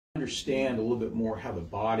understand a little bit more how the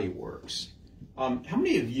body works. How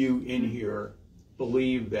many of you in here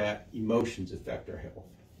believe that emotions affect our health?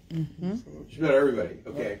 Mm-hmm. Just about everybody.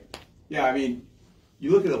 Okay. Yeah, I mean,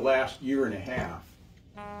 you look at the last year and a half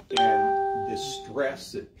and the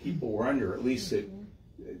stress that people were under, at least that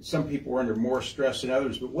some people were under more stress than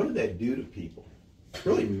others, but what did that do to people? It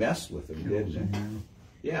really messed with them, didn't it?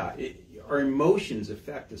 Yeah, our emotions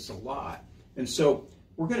affect us a lot. And so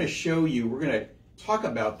we're going to show you, we're going to talk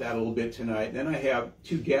about that a little bit tonight. Then I have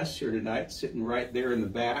two guests here tonight sitting right there in the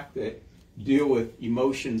back that deal with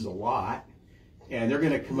emotions a lot. And they're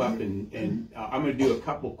going to come up and I'm going to do a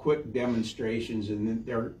couple quick demonstrations, and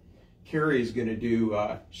then Carrie's going to do,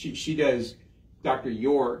 she does, Dr.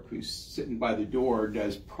 York, who's sitting by the door,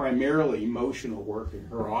 does primarily emotional work in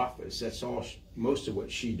her office. That's all, most of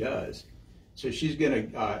what she does. So she's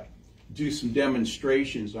going to do some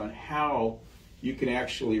demonstrations on how you can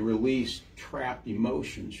actually release trapped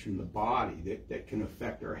emotions from the body that can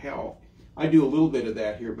affect our health. I do a little bit of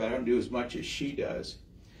that here, but I don't do as much as she does.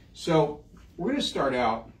 So we're going to start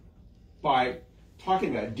out by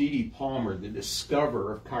talking about D.D. Palmer, the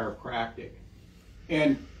discoverer of chiropractic.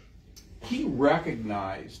 And he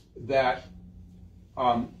recognized that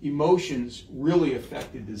emotions really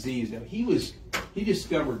affected disease. Now, he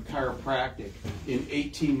discovered chiropractic in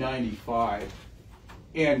 1895,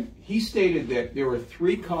 and he stated that there were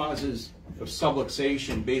three causes of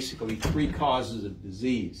subluxation, basically three causes of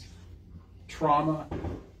disease: trauma,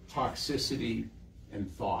 toxicity,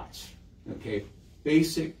 and thoughts. Okay,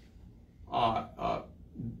 basic.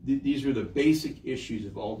 These are the basic issues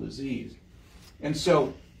of all disease. And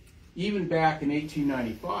so, even back in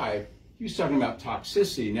 1895, he was talking about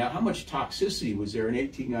toxicity. Now, how much toxicity was there in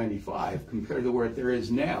 1895 compared to what there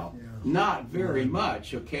is now? Yeah. Not very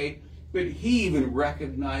much, okay? But he even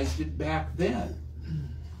recognized it back then,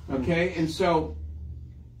 okay? And so,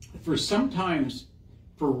 sometimes,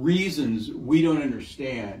 for reasons we don't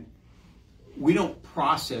understand, we don't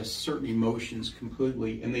process certain emotions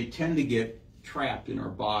completely, and they tend to get trapped in our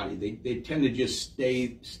body. They tend to just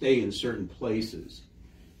stay in certain places.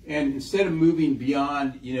 And instead of moving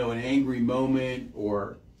beyond, you know, an angry moment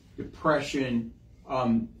or depression,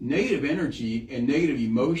 negative energy and negative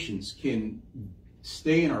emotions can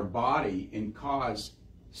stay in our body and cause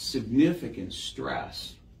significant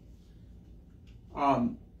stress.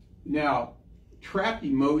 Now, trapped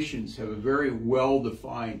emotions have a very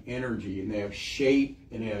well-defined energy, and they have shape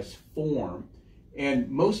and it has form. And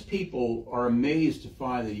most people are amazed to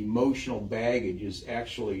find that emotional baggage is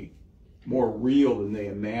actually more real than they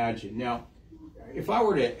imagine. Now, if I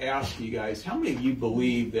were to ask you guys, how many of you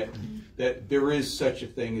believe that there is such a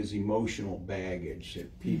thing as emotional baggage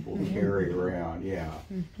that people carry around? Yeah.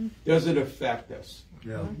 Does it affect us?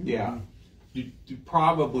 Yeah. Yeah. Do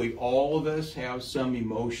probably all of us have some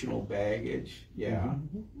emotional baggage? Yeah.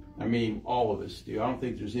 I mean, all of us do. I don't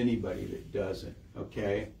think there's anybody that doesn't,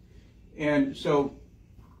 okay? And so,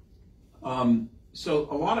 so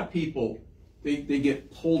a lot of people, they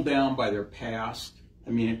get pulled down by their past. I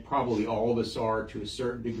mean, probably all of us are to a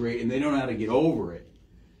certain degree, and they don't know how to get over it.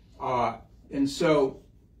 And so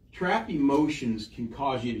trapped emotions can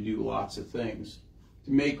cause you to do lots of things: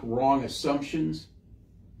 to make wrong assumptions,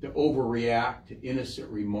 to overreact to innocent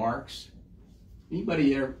remarks.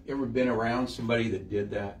 Anybody ever been around somebody that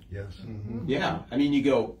did that? Yes. Yeah. I mean, you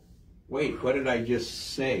go, wait, what did I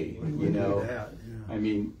just say? You know, I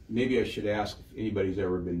mean, maybe I should ask if anybody's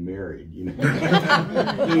ever been married. You know,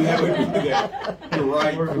 that would be the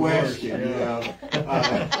right question. You know,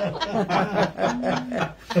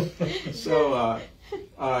 so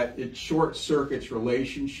it short circuits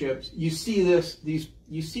relationships. You see this.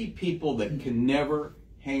 You see people that can never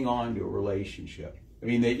hang on to a relationship. I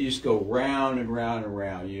mean, they just go round and round and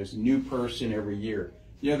round. You know, it's a new person every year.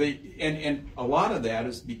 You know, and a lot of that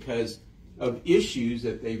is because of issues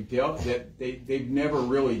that they've never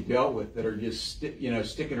really dealt with, that are just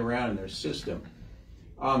sticking around in their system.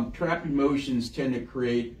 Trapped emotions tend to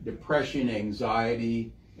create depression,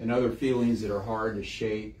 anxiety, and other feelings that are hard to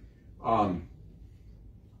shake.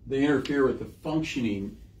 They interfere with the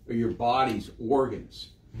functioning of your body's organs.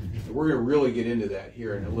 And we're going to really get into that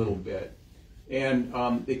here in a little bit. And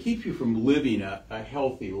they keep you from living a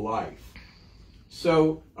healthy life.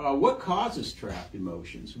 So what causes trapped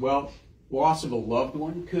emotions? Well, loss of a loved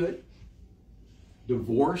one could.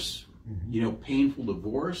 Divorce, you know, painful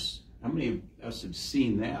divorce. How many of us have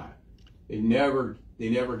seen that? They never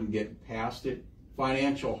can get past it.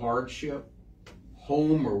 Financial hardship,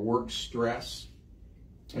 home or work stress.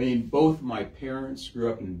 I mean, both my parents grew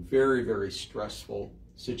up in very, very stressful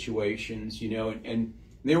situations, you know, and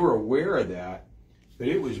they were aware of that, but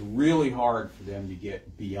it was really hard for them to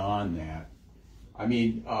get beyond that. I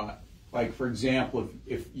mean, like for example,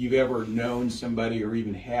 if you've ever known somebody or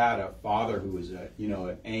even had a father who was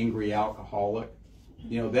an angry alcoholic,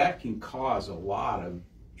 that can cause a lot of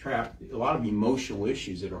emotional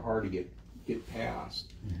issues that are hard to get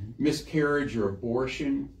past. Mm-hmm. Miscarriage or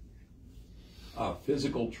abortion,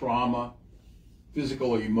 physical trauma,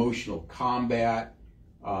 physical or emotional combat,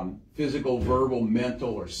 physical, verbal,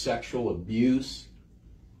 mental, or sexual abuse,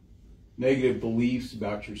 negative beliefs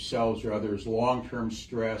about yourselves or others, long-term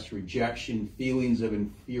stress, rejection, feelings of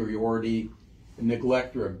inferiority, and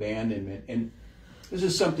neglect or abandonment. And this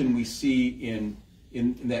is something we see in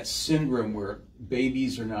that syndrome where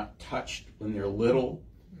babies are not touched when they're little,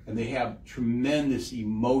 and they have tremendous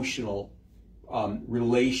emotional,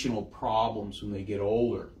 relational problems when they get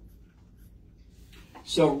older.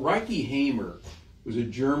 So Firnhaber was a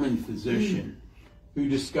German physician who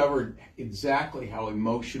discovered exactly how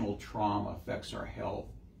emotional trauma affects our health.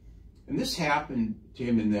 And this happened to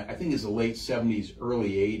him in I think it was the late 70s,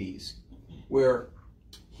 early 80s, where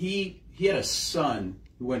he had a son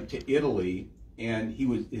who went to Italy, and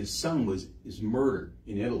his son was murdered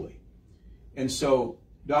in Italy. And so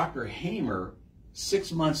Dr. Hamer,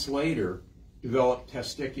 6 months later, developed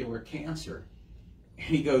testicular cancer.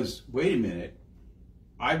 And he goes, wait a minute,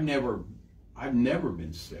 I've never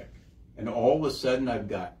been sick, and all of a sudden I've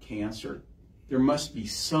got cancer. There must be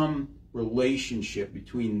some relationship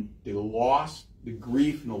between the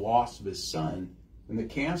grief and the loss of his son and the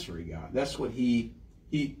cancer he got. That's what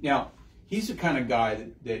now, he's the kind of guy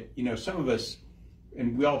that some of us,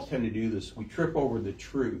 and we all tend to do this, we trip over the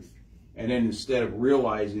truth, and then instead of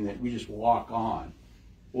realizing that, we just walk on.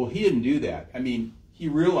 Well, he didn't do that. I mean, he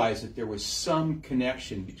realized that there was some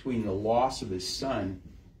connection between the loss of his son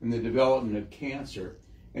and the development of cancer.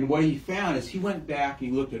 And what he found is he went back and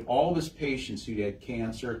he looked at all of his patients who had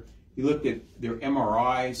cancer. He looked at their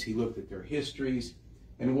MRIs, he looked at their histories,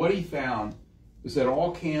 and what he found is that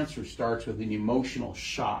all cancer starts with an emotional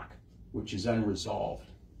shock, which is unresolved.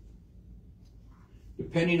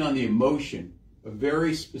 Depending on the emotion, a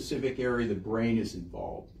very specific area of the brain is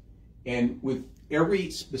involved. And with every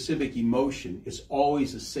specific emotion, it's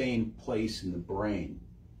always the same place in the brain,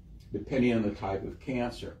 depending on the type of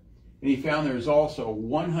cancer. And he found there is also a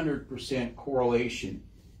 100% correlation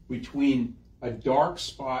between a dark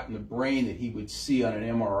spot in the brain that he would see on an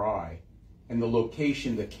MRI and the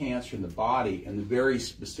location of the cancer in the body and the very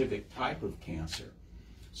specific type of cancer.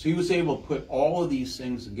 So he was able to put all of these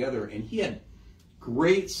things together, and he had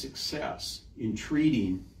great success in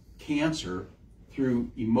treating cancer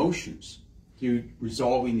through emotions, through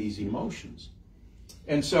resolving these emotions.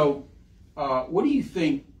 And so what do you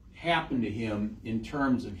think happened to him in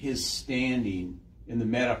terms of his standing in the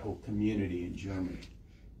medical community in Germany?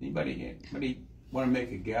 Anybody want to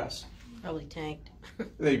make a guess? Probably tanked.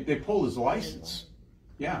 They pulled his license.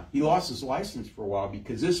 Yeah, he lost his license for a while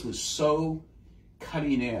because this was so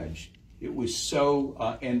cutting edge. It was so,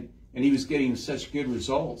 and he was getting such good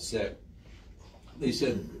results that they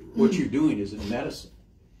said, what you're doing isn't medicine.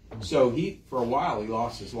 So for a while, he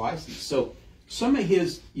lost his license. So some of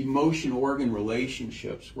his emotion organ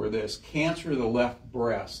relationships were this: cancer of the left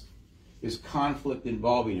breast is conflict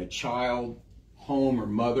involving a child, home, or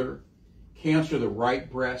mother. Cancer of the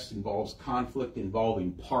right breast involves conflict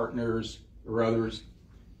involving partners or others.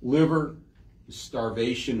 Liver is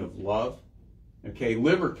starvation of love. Okay,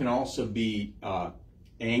 liver can also be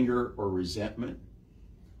anger or resentment.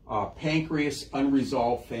 Pancreas,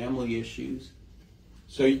 unresolved family issues.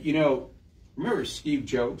 So, remember Steve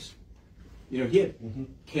Jobs? He had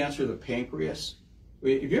cancer of the pancreas. Have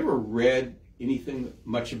you ever read anything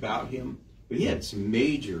much about him? But he had some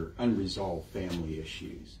major unresolved family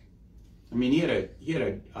issues. I mean, he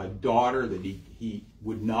had a daughter that he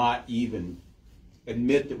would not even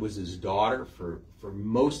admit that was his daughter for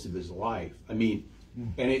most of his life. I mean,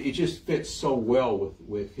 and it just fits so well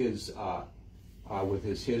with his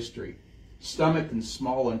history. Stomach and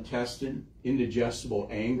small intestine, indigestible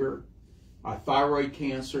anger, thyroid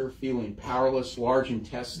cancer, feeling powerless, large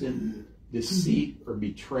intestine, deceit or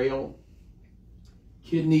betrayal,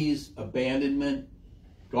 kidneys, abandonment,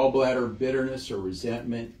 gallbladder bitterness or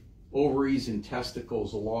resentment, ovaries and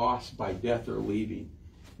testicles lost by death or leaving.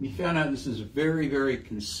 And he found out this is very, very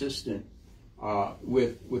consistent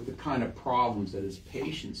with the kind of problems that his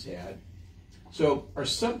patients had. So our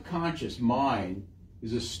subconscious mind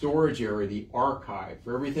is a storage area, the archive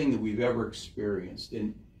for everything that we've ever experienced.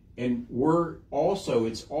 And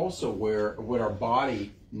it's also aware of what our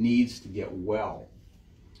body needs to get well.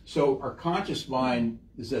 So our conscious mind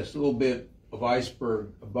is this little bit of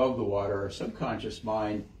iceberg above the water. Our subconscious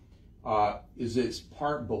mind is this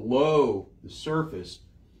part below the surface,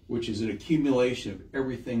 which is an accumulation of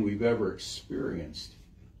everything we've ever experienced.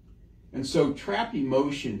 And so trapped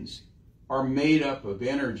emotions are made up of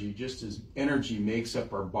energy, just as energy makes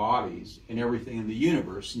up our bodies and everything in the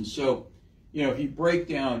universe. And so, you know, if you break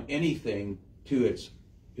down anything to its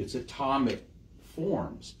atomic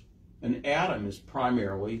forms, an atom is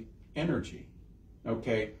primarily energy.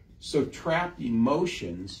 Okay? So trapped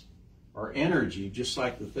emotions are energy, just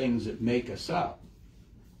like the things that make us up.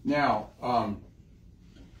 Now,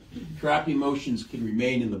 trapped emotions can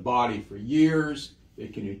remain in the body for years. They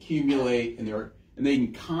can accumulate, and they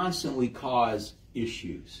can constantly cause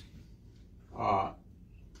issues.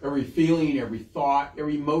 Every feeling, every thought,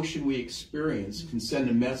 every emotion we experience can send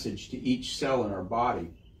a message to each cell in our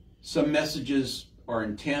body. Some messages are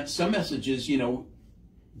intense. Some messages, you know,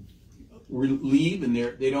 leave and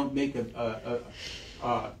they don't make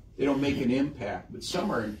they don't make an impact. But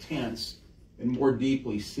some are intense and more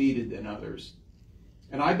deeply seated than others.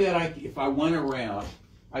 And I bet if I went around,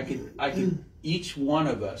 I could. Each one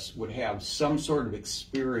of us would have some sort of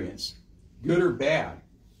experience, good or bad,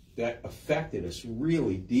 that affected us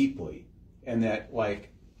really deeply, and that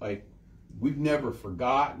like we've never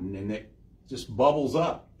forgotten, and that just bubbles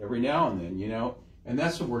up every now and then, you know. And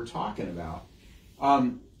that's what we're talking about.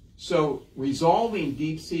 So resolving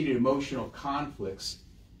deep-seated emotional conflicts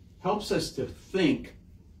helps us to think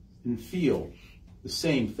and feel the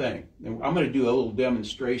same thing. And I'm going to do a little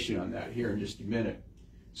demonstration on that here in just a minute.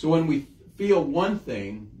 So when we feel one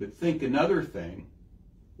thing but think another thing,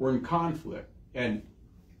 we're in conflict. And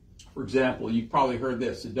for example, you've probably heard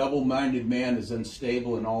this: a double-minded man is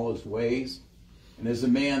unstable in all his ways, and as a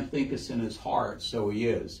man thinketh in his heart, so he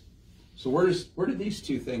is. So where did these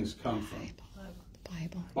two things come from?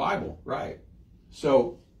 Bible, right.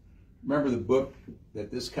 So remember the book that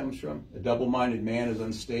this comes from? A double-minded man is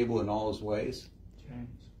unstable in all his ways?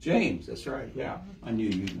 James, that's right, yeah. I knew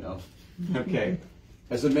you'd know. Okay.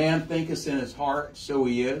 As a man thinketh in his heart, so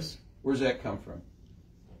he is. Where's that come from?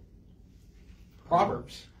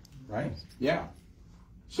 Proverbs, right? Yeah.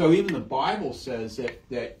 So even the Bible says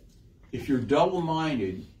that if you're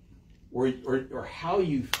double-minded, or how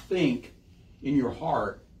you think in your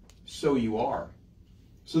heart, so you are.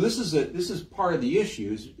 So this is part of the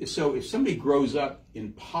issue. So if somebody grows up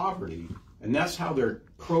in poverty, and that's how they're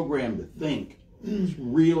programmed to think, it's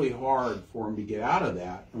really hard for them to get out of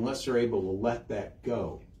that unless they're able to let that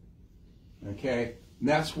go. Okay? And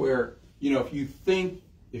that's where, you know, if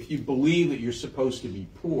you believe that you're supposed to be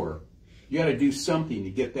poor, you got to do something to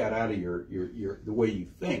get that out of the way you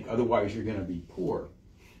think. Otherwise, you're going to be poor.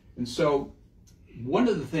 And so one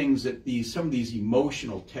of the things that some of these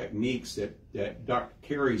emotional techniques that Dr.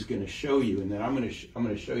 Carey's going to show you, and that I'm going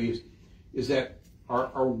to show you, is that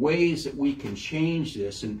are ways that we can change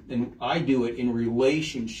this, and I do it in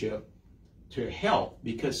relationship to health,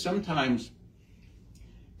 because sometimes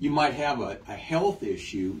you might have a health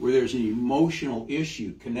issue where there's an emotional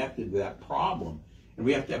issue connected to that problem, and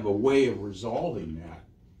we have to have a way of resolving that.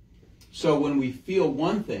 So when we feel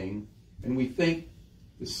one thing and we think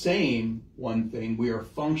the same one thing, we are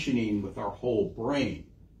functioning with our whole brain.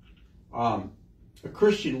 A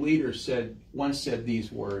Christian leader once said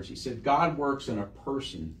these words. He said, God works on a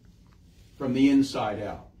person from the inside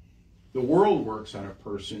out. The world works on a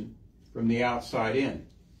person from the outside in.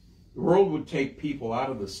 The world would take people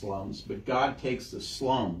out of the slums, but God takes the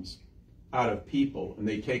slums out of people, and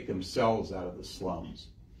they take themselves out of the slums.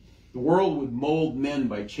 The world would mold men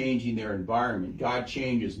by changing their environment. God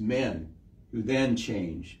changes men, who then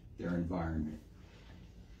change their environment.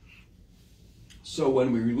 So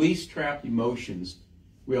when we release trapped emotions,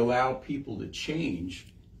 we allow people to change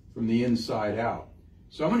from the inside out.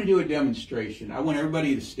 So I'm going to do a demonstration. I want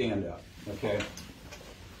everybody to stand up, okay?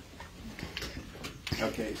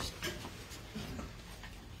 Okay.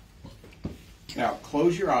 Now,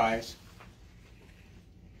 close your eyes,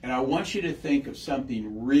 and I want you to think of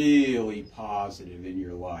something really positive in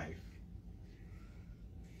your life.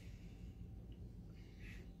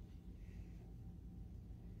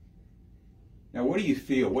 Now, what do you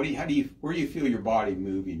feel? Where do you feel your body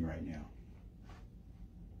moving right now?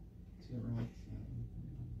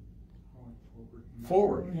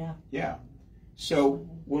 Forward. Yeah. So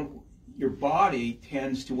when your body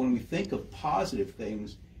tends to, when we think of positive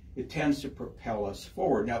things, it tends to propel us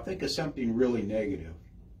forward. Now think of something really negative.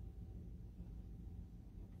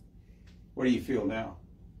 What do you feel now?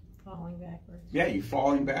 Falling backwards. Yeah, you're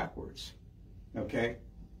falling backwards. Okay?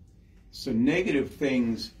 So negative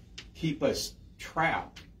things keep us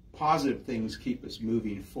trapped. Positive things keep us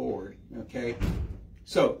moving forward. Okay?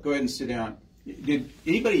 So go ahead and sit down. Did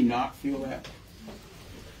anybody not feel that?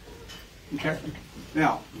 Okay.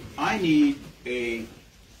 Now, I need a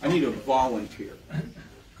volunteer.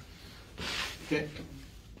 Okay?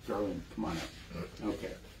 Darlene, come on up.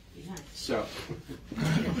 Okay. So.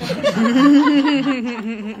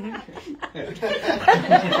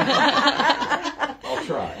 I'll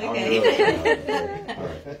try. Okay. All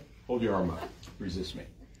right. Hold your arm up. Resist me.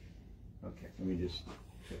 Okay. Let me just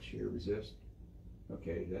touch here. Resist.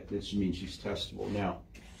 Okay. This means she's testable. Now,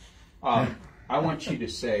 I want you to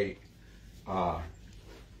say,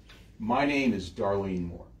 my name is Darlene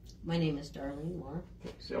Moore. My name is Darlene Moore.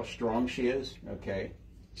 Okay. See how strong she is? Okay.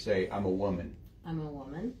 Say, I'm a woman. I'm a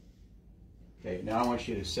woman. Okay, now I want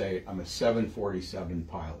you to say, I'm a 747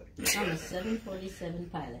 pilot. I'm a 747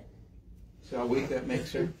 pilot. See how weak that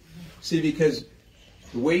makes her? See, because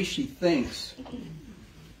the way she thinks,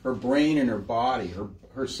 her brain and her body,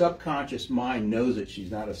 her subconscious mind knows that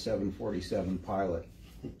she's not a 747 pilot.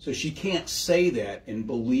 So she can't say that and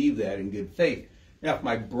believe that in good faith. Now, if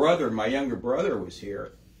my younger brother was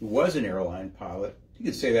here, who was an airline pilot, he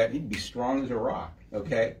could say that and he'd be strong as a rock,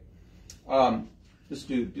 okay? Let's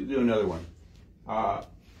do another one.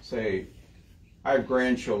 Say, I have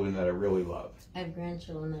grandchildren that I really love. I have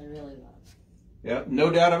grandchildren that I really love. Yeah, no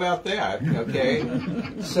doubt about that. Okay,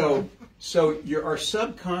 so our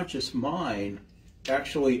subconscious mind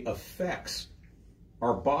actually affects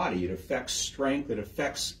our body. It affects strength. It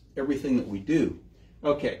affects everything that we do.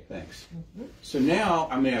 Okay, thanks. So now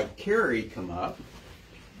I'm going to have Carrie come up,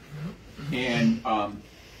 and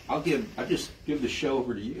I'll just give the show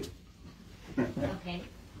over to you. Okay.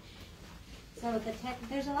 So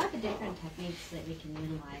there's a lot of different techniques that we can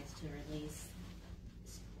utilize to release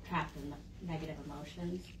trapped and negative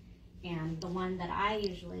emotions. And the one that I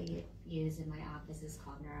usually use in my office is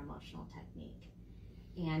called neuroemotional technique.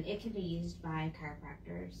 And it can be used by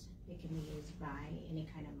chiropractors. It can be used by any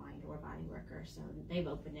kind of mind or body worker. So they've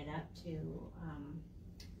opened it up to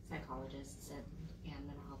psychologists and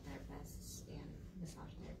mental health therapists and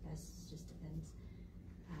massage therapists. Just depends.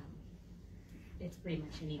 It's pretty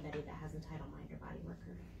much anybody that has a title mind or body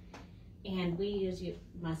worker. And we use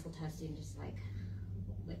muscle testing just like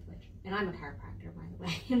with which, and I'm a chiropractor, by the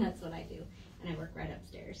way, and that's what I do. And I work right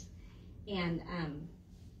upstairs. And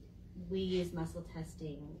we use muscle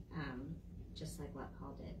testing just like what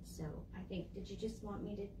Paul did. So I think, did you just want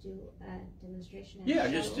me to do a demonstration? Yeah,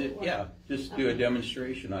 just do a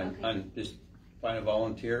demonstration on just find a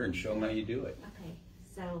volunteer and show them how you do it. Okay,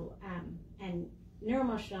 so, and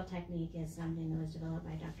neuroemotional technique is something that was developed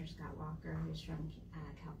by Dr. Scott Walker, who's from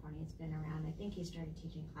California. It's been around. I think he started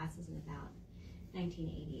teaching classes in about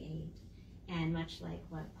 1988. And much like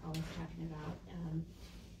what Paul was talking about,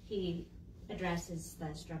 he addresses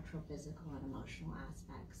the structural, physical, and emotional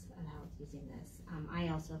aspects of health using this. I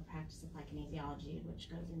also practice applied kinesiology,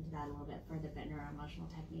 which goes into that a little bit further, but neuroemotional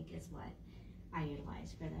technique is what I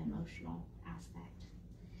utilize for the emotional aspect.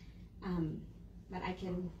 But I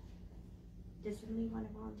can... Does somebody want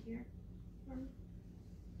to volunteer for me?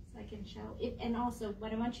 So I can show it. And also,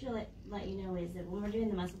 what I want you to let you know is that when we're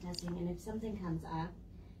doing the muscle testing, and if something comes up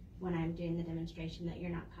when I'm doing the demonstration that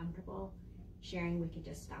you're not comfortable sharing, we could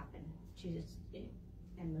just stop and choose it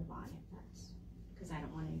and move on if that's, because I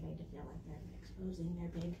don't want anybody to feel like they're exposing their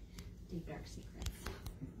big, deep, dark secrets.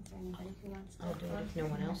 Is there anybody who wants to? I'll do it if no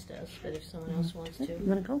one else does, but if someone else wants to. You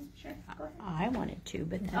want to go? Sure, go ahead. I wanted to,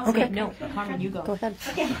 but that's Okay. no, Carmen, you go. Go ahead.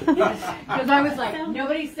 Because I was like,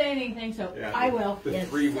 nobody's saying anything, so Yeah, I will. The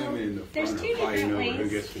three women in the There's front two are fighting different over who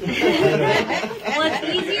ways. gets to Well, it's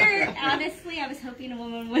easier, honestly. I was hoping a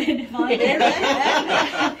woman would volunteer.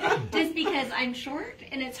 Just because I'm short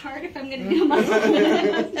and it's hard if I'm going to do a muscle to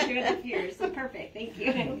do it up here. So perfect. Thank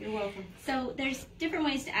you. You're welcome. So there's different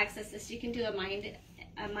ways to access this. You can do a mind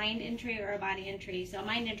entry or a body entry. So a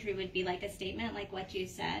mind entry would be like a statement, like what you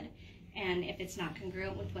said. And if it's not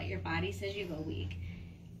congruent with what your body says, you go weak.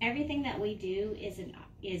 Everything that we do is an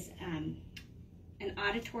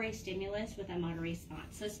auditory stimulus with a motor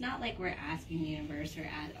response. So it's not like we're asking the universe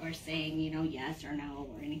or saying, yes or no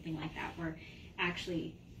or anything like that. We're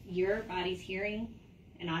actually, your body's hearing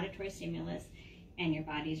an auditory stimulus and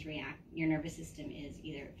your nervous system is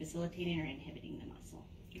either facilitating or inhibiting the muscle,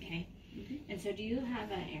 okay? Mm-hmm. And so do you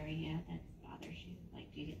have an area that bothers you?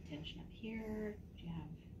 Like, do you get tension up here? Do you have,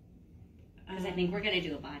 because I think we're going to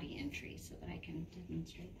do a body entry so that I can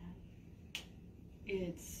demonstrate that.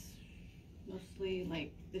 It's mostly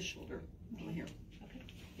like the shoulder over here. Okay.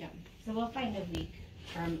 Yeah. So we'll find a weak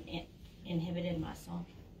or inhibited muscle.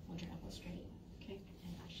 Hold your elbow straight. Okay.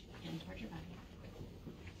 And push in towards your body.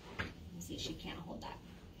 You see, she can't hold that.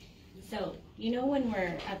 So, when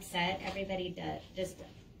we're upset, everybody just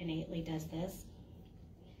innately does this.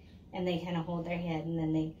 And they kind of hold their head and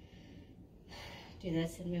then they do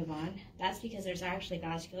this and move on. That's because there's actually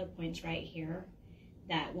vascular points right here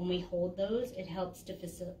that when we hold those, it helps to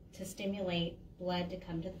stimulate blood to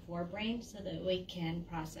come to the forebrain so that we can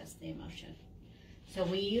process the emotion. So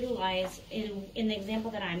we utilize, in the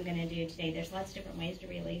example that I'm going to do today, there's lots of different ways to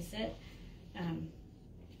release it.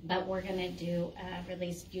 But we're going to do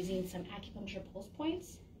release using some acupuncture pulse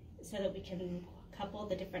points so that we can couple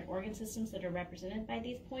the different organ systems that are represented by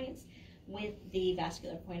these points with the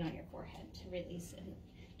vascular point on your forehead to release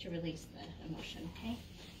the emotion, okay?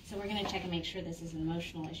 So we're going to check and make sure this is an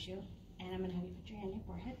emotional issue. And I'm going to have you put your hand on your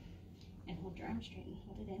forehead and hold your arm straight and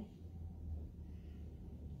hold it in.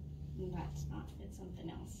 And that's not, it's something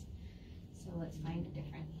else. So let's find a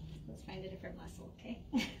different muscle, okay?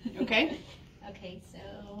 Okay. Okay, so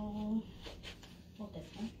hold this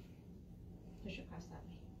one. Push across that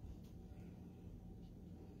way.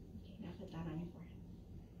 Okay, now put that on your forehead.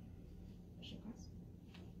 Push across.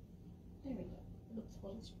 There we go. Oops,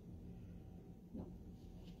 hold it. No.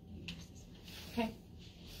 Okay.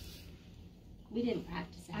 We didn't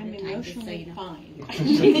practice that. I'm emotionally so fine. I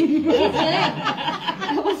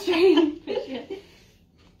was trying to push it.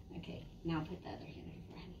 Okay, now put the other hand on your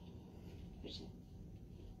forehead. Push it.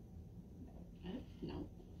 No.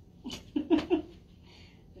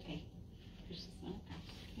 Okay. Push this one across.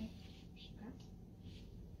 Okay. Push across.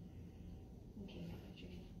 Okay, now put your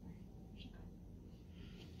hand on your forehead. Push across.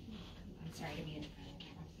 I'm sorry to be in front of the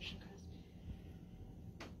camera. Push across.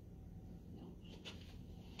 No.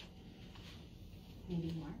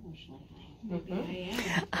 Maybe you are emotionally fine. Maybe I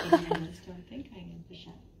am. And I still think I can push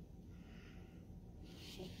up.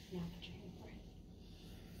 Okay, now put your hand forward.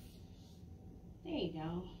 There you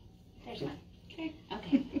go. There's one. Okay.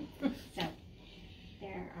 Okay. So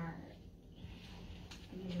there are.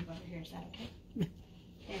 I'm gonna move over here. Is that okay?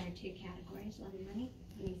 There are two categories: love and money.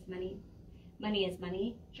 Money. Money is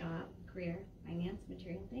money, job, career, finance,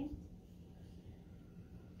 material things.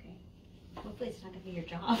 Okay. Hopefully, it's not gonna be your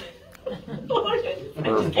job. Her boss.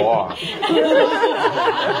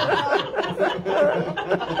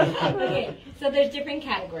 Okay, so there's different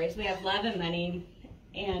categories. We have love and money,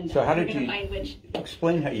 and So how we're did gonna you find which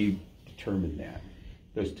explain how you determined that?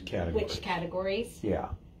 Those categories. which categories. Yeah.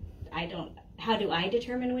 I don't. How do I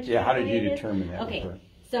determine which? Yeah. How did category you it is? determine that? Okay, with her?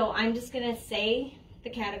 so I'm just gonna say the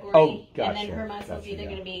category, Oh, gotcha, and then her muscles gotcha, either yeah.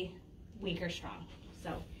 gonna be weak or strong.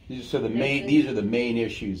 So So these are the main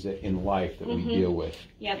issues that in life that we deal with.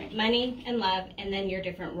 yep, money and love, and then your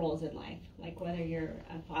different roles in life, like whether you're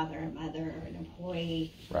a father, a mother, or an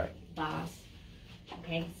employee, Right. boss.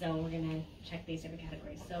 Okay, so we're gonna check these different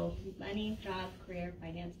categories. So money, job, career,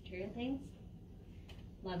 finance, material things.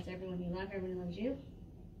 Loves everyone you love, everyone loves you.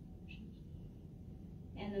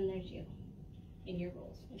 And then there's you in your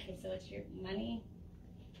roles. Okay, so it's your money,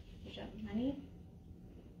 money,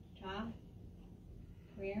 job,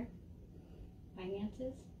 career,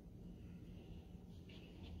 finances.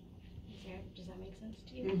 Does that make sense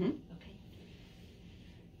to you? Mm-hmm. Okay.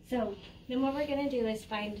 So then what we're gonna do is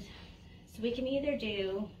find. So we can either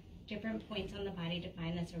do different points on the body to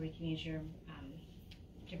find this, or we can use your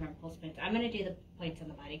different pulse points. I'm going to do the points on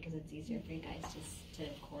the body because it's easier for you guys to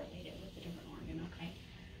correlate it with the different organ, okay?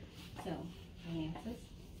 So, finances.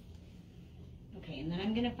 Okay, and then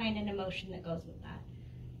I'm going to find an emotion that goes with that.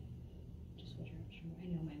 Just hold your arm straight. I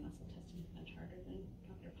know my muscle testing is much harder than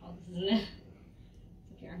Dr. Paul's, isn't it?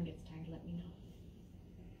 So if your arm gets tired, let me know.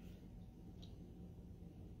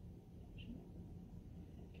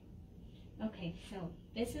 Okay, so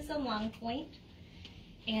this is a lung point,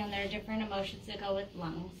 and there are different emotions that go with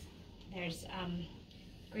lungs. There's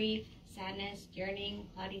grief, sadness, yearning,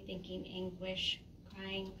 cloudy thinking, anguish,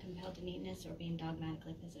 crying, compelled to neatness, or being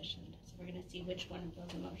dogmatically positioned. So we're going to see which one of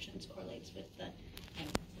those emotions correlates with the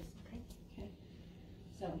finances, okay? Okay.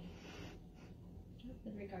 So,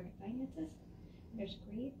 with regard to finances, there's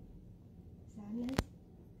grief, sadness,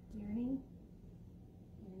 yearning,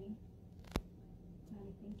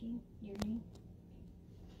 thinking, yearning.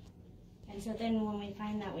 And so then when we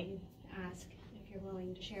find that, we ask if you're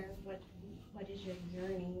willing to share what is your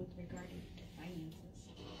yearning with regard to finances.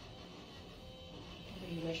 What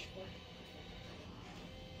do you wish for?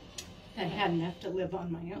 I had enough to live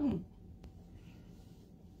on my own.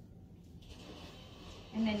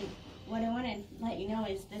 And then what I want to let you know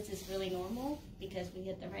is this is really normal because we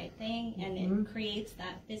hit the right thing, and it creates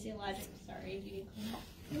that physiologic,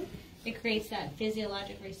 it creates that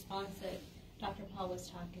physiologic response that Dr. Paul was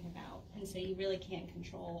talking about. And so you really can't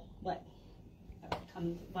control what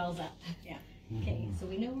wells up. Yeah. Okay, so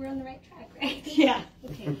we know we're on the right track, right? Yeah.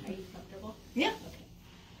 Okay, are you comfortable? Yeah. Okay.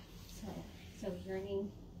 So yearning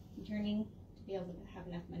to be able to have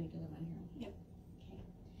enough money to live on your own. Yep. Okay.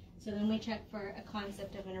 So then we check for a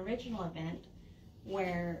concept of an original event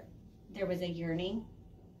where there was a yearning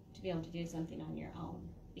to be able to do something on your own.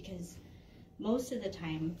 Because most of the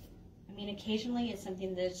time, I mean, occasionally it's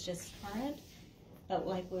something that's just current, but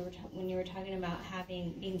like when you were talking about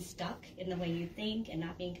being stuck in the way you think and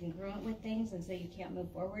not being congruent with things, and so you can't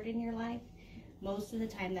move forward in your life, most of the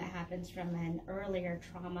time that happens from an earlier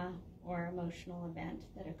trauma or emotional event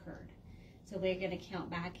that occurred. So we're going to count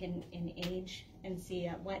back in age and see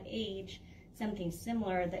at what age something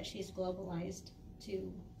similar that she's globalized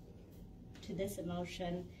to this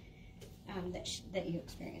emotion that you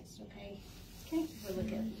experienced, okay? Okay. We'll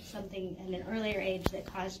look at something in an earlier age that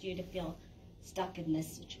caused you to feel stuck in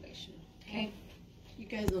this situation, okay? You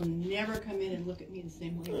guys will never come in and look at me the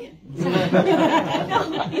same way again. No,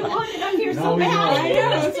 you wanted up here so bad. I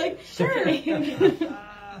know. It's like, sure.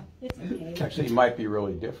 It's okay. Actually, it might be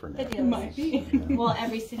really different. It might be. Well,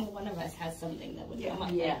 every single one of us has something that would come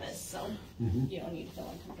up like this, so you don't need to feel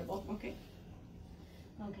uncomfortable. Okay.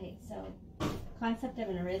 Okay, so concept of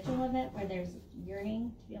an original event where there's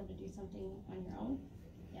yearning to be able to do something on your own.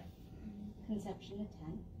 Yep. Conception to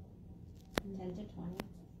 10, 10 to 20,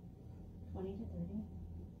 20 to 30,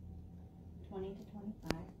 20 to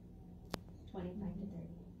 25, 25 to 30,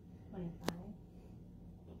 25,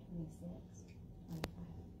 26, 25,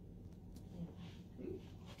 25.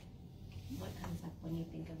 What comes up when you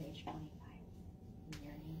think of age 25?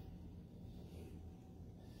 Yearning.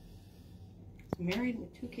 Married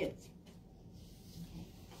with 2 kids. Okay.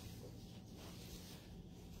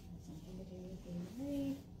 Something to do with being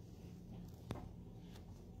married.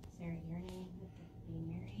 Is there a yearning with being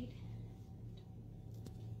married?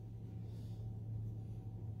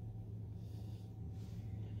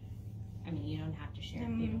 I mean, you don't have to share if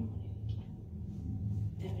you don't want to.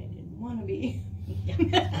 That I didn't want to be.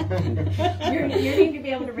 You're yearning to be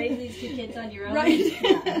able to raise these 2 kids on your own. Right.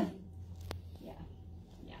 Yeah.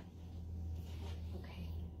 Yeah. Okay.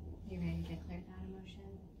 You ready to declare that emotion?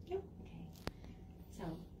 Yep. Okay. So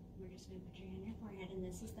we're just going to put your hand on your forehead, and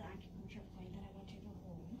this is the acupuncture point that I want you to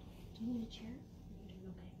hold. Do you need a chair? You're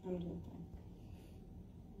doing okay. I'm doing fine.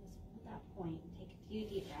 Just hold that point. Take a few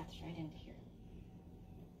deep breaths right into here.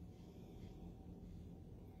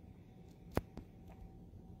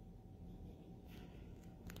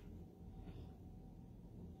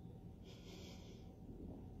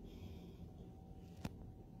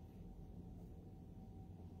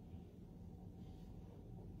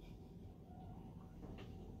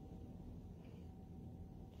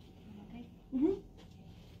 Okay? Mm-hmm.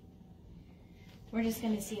 We're just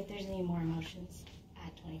going to see if there's any more emotions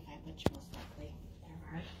at 25, which most likely there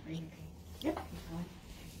are. Are you okay? Yep. Keep going.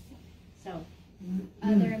 So,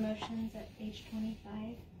 other emotions at age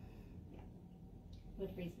 25? Yeah.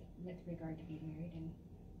 With regard to being married and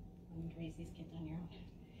wanting to raise these kids on your own.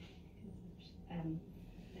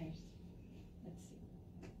 There's, let's see,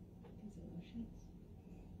 these emotions.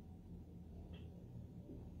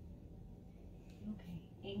 Okay,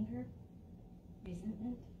 anger,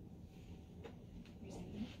 resentment.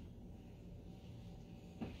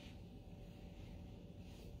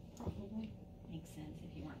 Probably makes sense if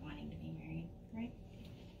you weren't wanting to be married, right?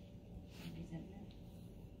 Resentment.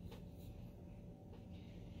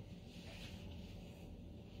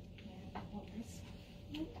 Yeah, well,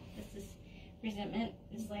 this is resentment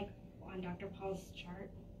is like on Dr. Paul's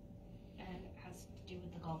chart, and it has to do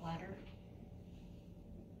with the gallbladder.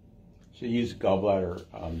 So you use gallbladder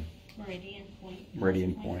Meridian point.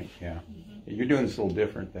 point, yeah. Mm-hmm. You're doing this a little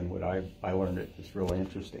different than what I learned. It's really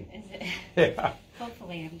interesting. Is it? Yeah.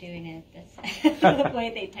 Hopefully I'm doing it the way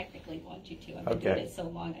they technically want you to. I've been doing it so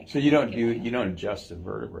long. So you don't adjust the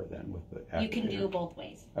vertebra then with the. You can do both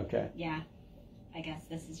ways. Okay. Yeah, I guess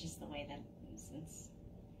this is just the way that since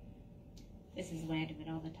this is the way I do it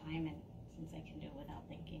all the time, and since I can do it without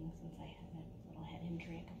thinking, since I had a little head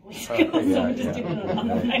injury a couple weeks ago, so I'm just doing it all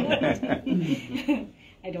the time.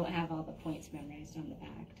 I don't have all the points memorized on the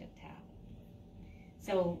back to tap.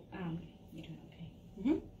 So, you're doing okay?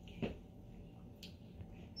 Mm-hmm. Okay.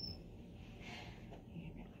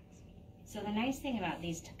 So the nice thing about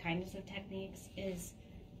these kinds of techniques is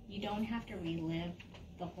you don't have to relive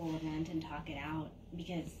the whole event and talk it out,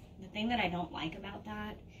 because the thing that I don't like about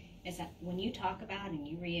that is that when you talk about and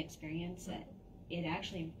you re-experience it, it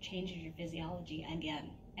actually changes your physiology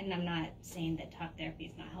again. And I'm not saying that talk therapy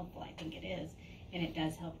is not helpful. I think it is. And it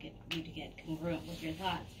does help you to get congruent with your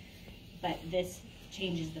thoughts. But this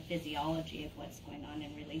changes the physiology of what's going on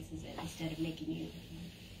and releases it, instead of making you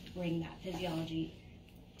bring that physiology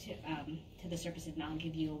to the surface and not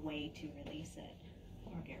give you a way to release it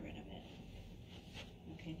or get rid of it.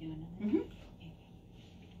 Okay, do another. Mm-hmm. Okay.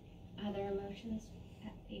 Other emotions?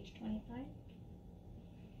 at age 25.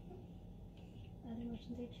 Other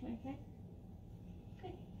emotions age 25.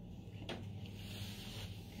 Good. Okay.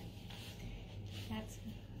 That's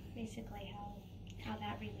basically how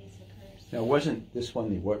that release occurs. Now, wasn't this one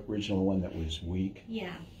the original one that was weak?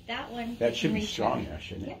 Yeah, that one. That should be strong now,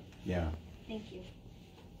 shouldn't it? Yeah. Yeah. Thank you.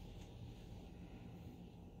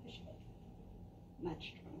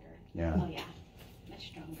 Much stronger. Yeah. Oh yeah,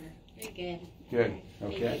 much stronger. Very good. Good.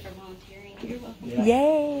 Thank Okay. you for volunteering. You're welcome. Yeah.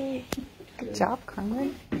 Yay! Good job,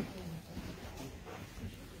 Carmen.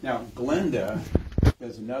 Now, Glenda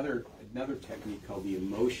does another technique called the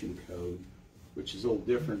emotion code, which is a little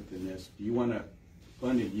different than this. Do you want to,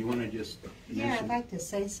 Glenda? Do you want to just Yeah, mention? I'd like to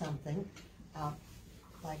say something.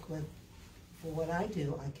 Like for what I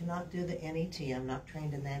do, I cannot do the NET. I'm not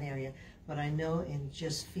trained in that area, but I know in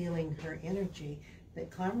just feeling her energy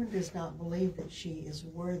that Carmen does not believe that she is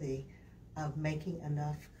worthy of making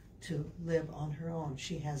enough to live on her own.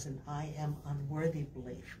 She has an I am unworthy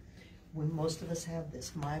belief. When most of us have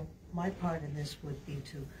this, my part in this would be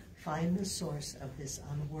to find the source of this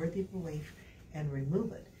unworthy belief and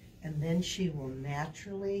remove it. And then she will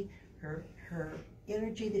naturally, her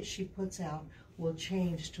energy that she puts out will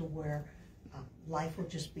change to where life will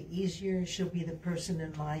just be easier. She'll be the person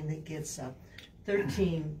in line that gets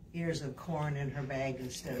 13 ears of corn in her bag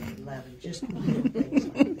instead of 11, just little things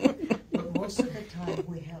like that. But most of the time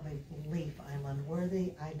we have a belief, I'm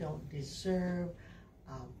unworthy, I don't deserve,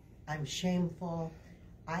 I'm shameful.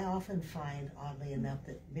 I often find, oddly enough,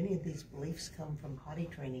 that many of these beliefs come from potty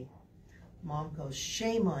training. Mom goes,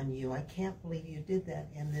 shame on you, I can't believe you did that.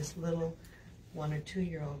 And this little 1 or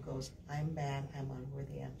 2-year-old goes, I'm bad, I'm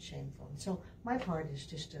unworthy, I'm shameful. And so my part is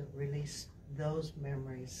just to release those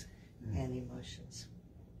memories and emotions.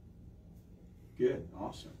 Good,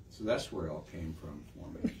 awesome. So that's where it all came from for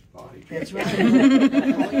me, body. That's right. I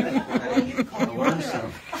learned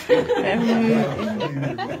some.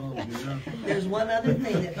 There's one other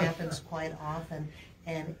thing that happens quite often,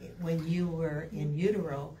 and when you were in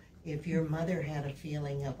utero, if your mother had a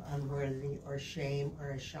feeling of unworthy or shame or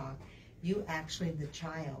a shock, you actually, the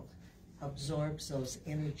child, absorbs those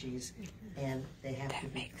energies, and they have to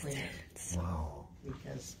be cleared. Wow.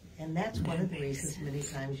 Because, and that's one of the reasons many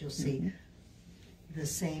times you'll see the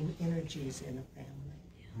same energies in a family.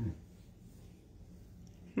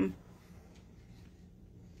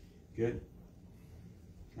 Good.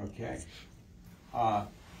 Okay.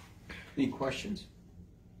 Any questions?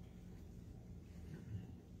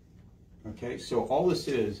 Okay, so all this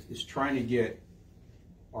is trying to get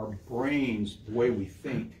our brains, the way we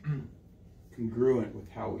think, congruent with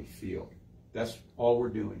how we feel. That's all we're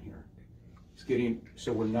doing here. It's getting,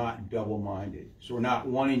 so we're not double-minded. So we're not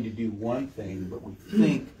wanting to do one thing, but we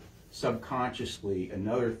think subconsciously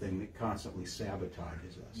another thing that constantly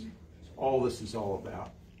sabotages us. So all this is all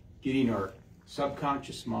about getting our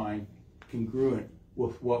subconscious mind congruent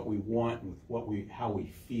with what we want, with how we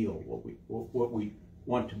feel, what we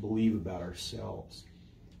want to believe about ourselves.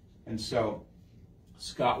 And so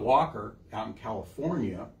Scott Walker out in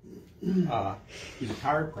California, he's a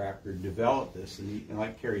chiropractor, developed this, and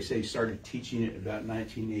like Carrie said, he started teaching it about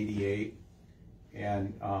 1988.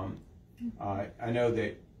 And I know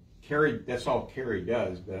that Carrie, that's all Carrie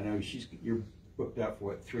does, but I know you're booked up for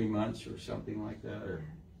what, 3 months or something like that, or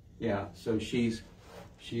yeah. So she's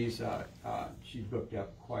booked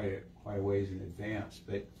up quite a ways in advance.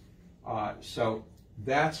 But so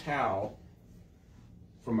that's how,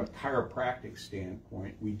 from a chiropractic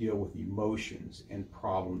standpoint, we deal with emotions and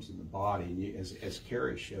problems in the body. And as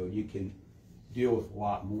Carrie showed, you can deal with a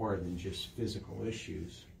lot more than just physical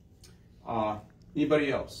issues.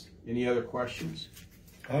 Anybody else? Any other questions?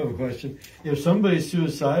 I have a question. If somebody's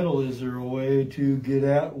suicidal, is there a way to get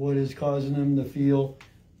at what is causing them to feel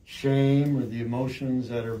shame or the emotions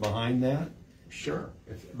that are behind that? Sure,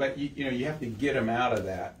 but you have to get them out of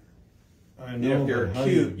that. I know. If they're but how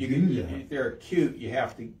acute, do you do that? if they're acute, you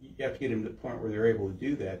have to get them to the point where they're able to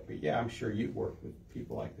do that. But yeah, I'm sure you've worked with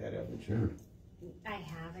people like that, haven't you? Sure. I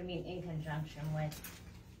have. I mean, in conjunction with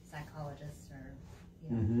psychologists or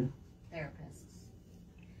therapists.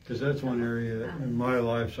 Because that's one area in my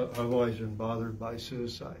life, so I've always been bothered by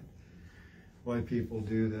suicide. Why people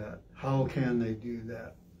do that. How can they do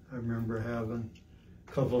that? I remember having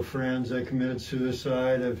a couple of friends that committed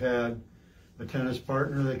suicide. I've had a tennis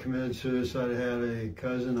partner that committed suicide. I had a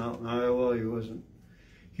cousin out in Iowa.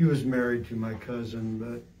 He was married to my cousin,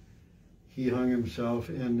 but he hung himself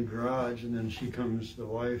in the garage, and then the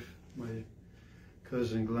wife, my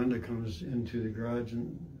cousin Glenda, comes into the garage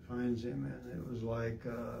and finds him, and it was like,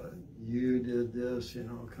 you did this,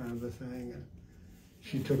 kind of a thing. And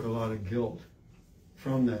she took a lot of guilt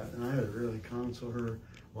from that. And I had to really counsel her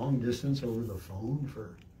long distance over the phone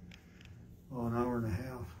for an hour and a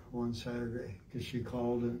half one Saturday, because she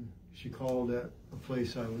called at a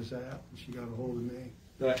place I was at, and she got a hold of me.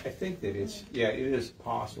 But I think that it is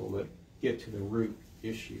possible to get to the root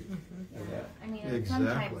issue of that. I mean, Exactly.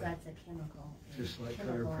 sometimes that's a chemical Just like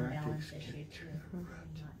imbalance chiropractic. issue too, not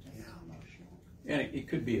just emotional. And it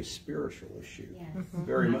could be a spiritual issue. Yes.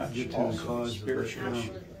 Very much. Get to the Also cause a of it, spiritual yeah. issue.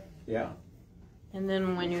 Absolutely. Yeah. And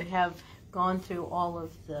then when you have gone through all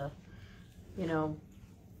of the,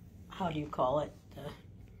 how do you call it?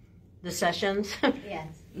 The sessions, Yes.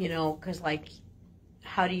 because like,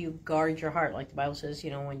 how do you guard your heart? Like the Bible says,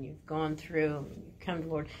 when you've gone through, you come to the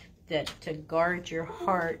Lord, that to guard your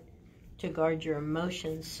heart, to guard your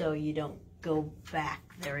emotions so you don't go back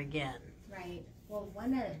there again. Right. Well,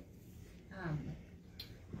 one of,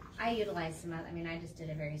 I utilized some other, I just did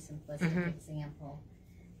a very simplistic example.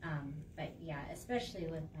 But yeah, especially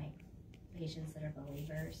with like patients that are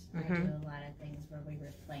believers, I do a lot of things where we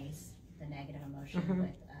replace the negative emotion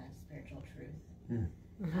with spiritual truth.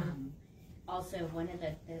 Also, one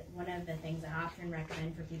of the things I often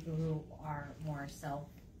recommend for people who are more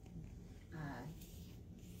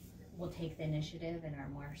will take the initiative and are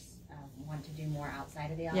more want to do more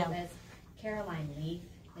outside of the office. Caroline Leaf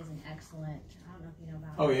is an excellent. I don't know if you know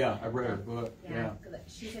about. Oh her. yeah, I read her book. Yeah.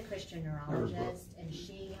 She's a Christian neurologist, and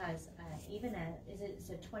she has it's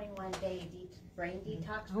a 21-day brain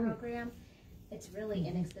detox program. It's really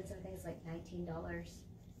inexpensive. I think it's like $19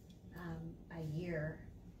 a year,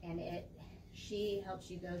 and she helps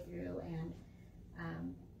you go through and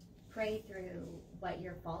pray through what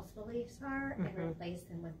your false beliefs are and replace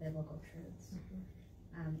them with biblical truths.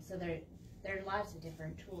 So there are lots of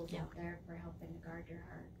different tools out there for helping to guard your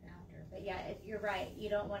heart after. But yeah, you're right. You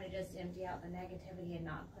don't want to just empty out the negativity and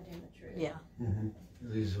not put in the truth. Yeah.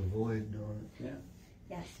 At least avoid doing it. Yeah.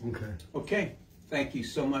 Yes. Okay. Okay. Thank you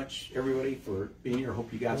so much, everybody, for being here.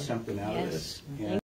 Hope you got something out of this. Yes. And